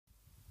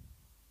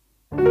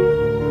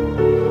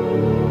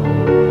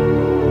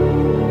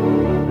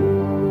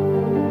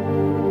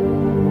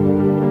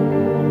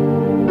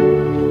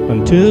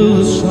until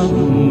the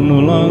sun no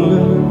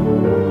longer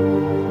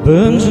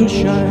burns and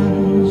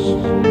shines,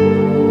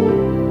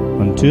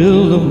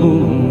 until the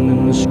moon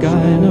in the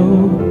sky no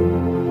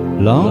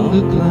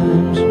longer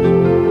climbs,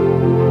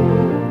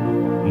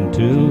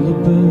 until the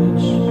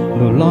birds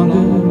no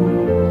longer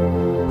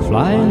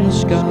fly in the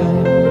sky.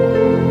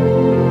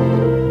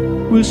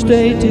 We'll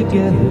stay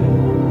together,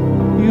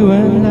 you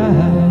and I,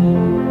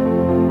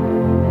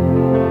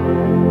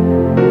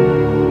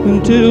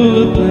 until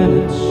the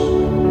planets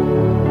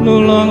no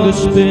longer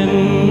spin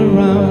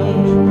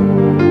around,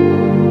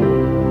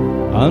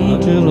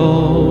 until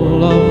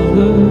all of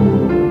the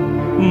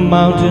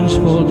mountains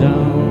fall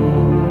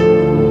down,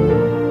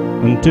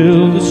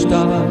 until the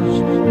stars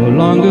no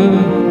longer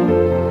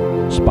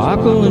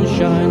sparkle and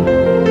shine.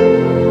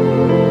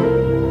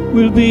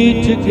 We'll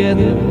be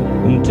together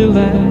until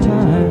that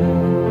time.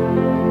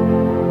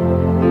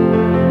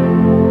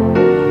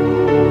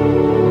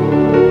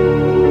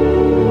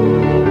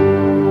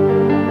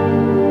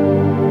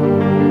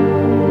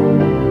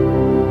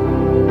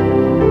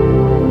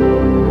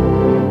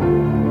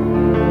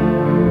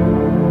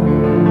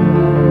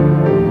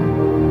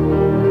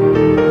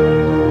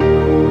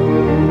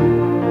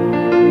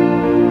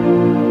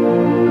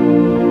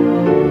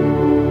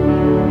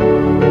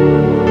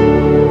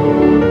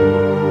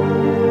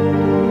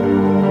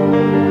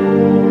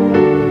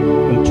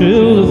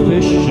 Until the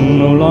fish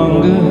no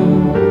longer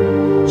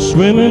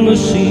swim in the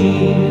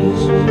seas,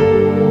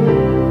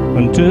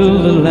 until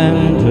the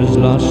land has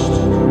lost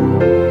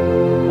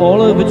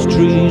all of its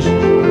trees,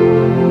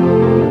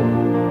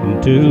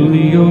 until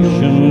the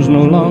oceans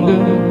no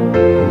longer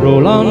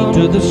roll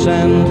onto the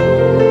sand,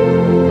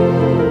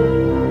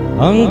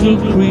 until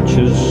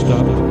creatures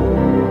stop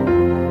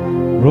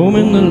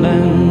roaming the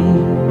land,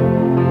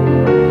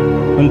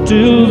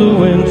 until the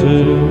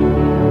winter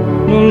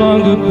no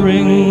longer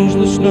brings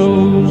the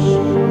snows,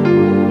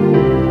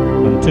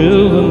 until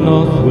the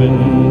north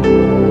wind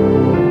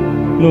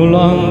no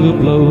longer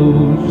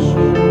blows,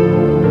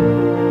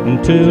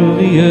 until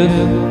the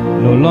earth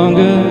no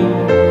longer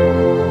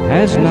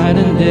has night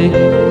and day.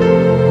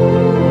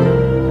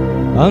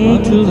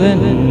 Until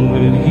then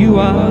with you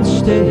I'll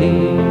stay,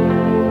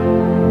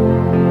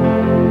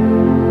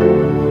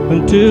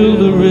 until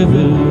the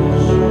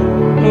rivers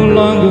no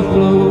longer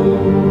flow,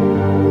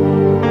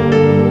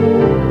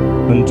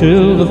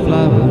 until the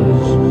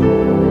flowers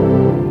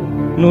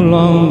no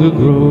longer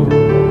grow,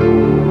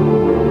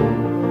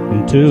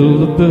 until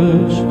the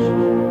birds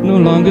no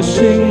longer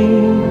sing.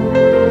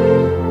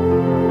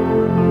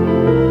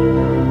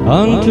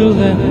 Until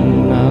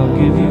then I'll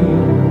give you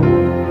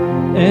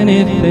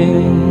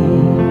anything,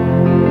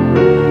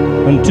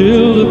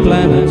 until the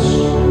planets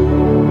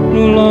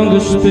no longer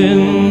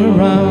spin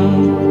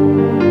around,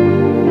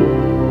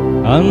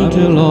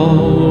 until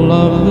all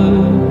of the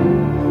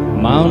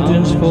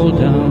mountains fall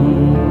down,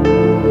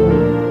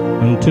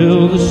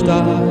 until the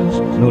stars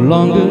no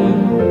longer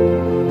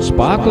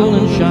sparkle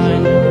and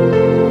shine.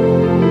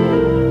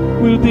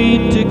 We'll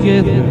be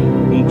together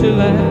until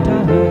that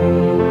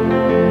time.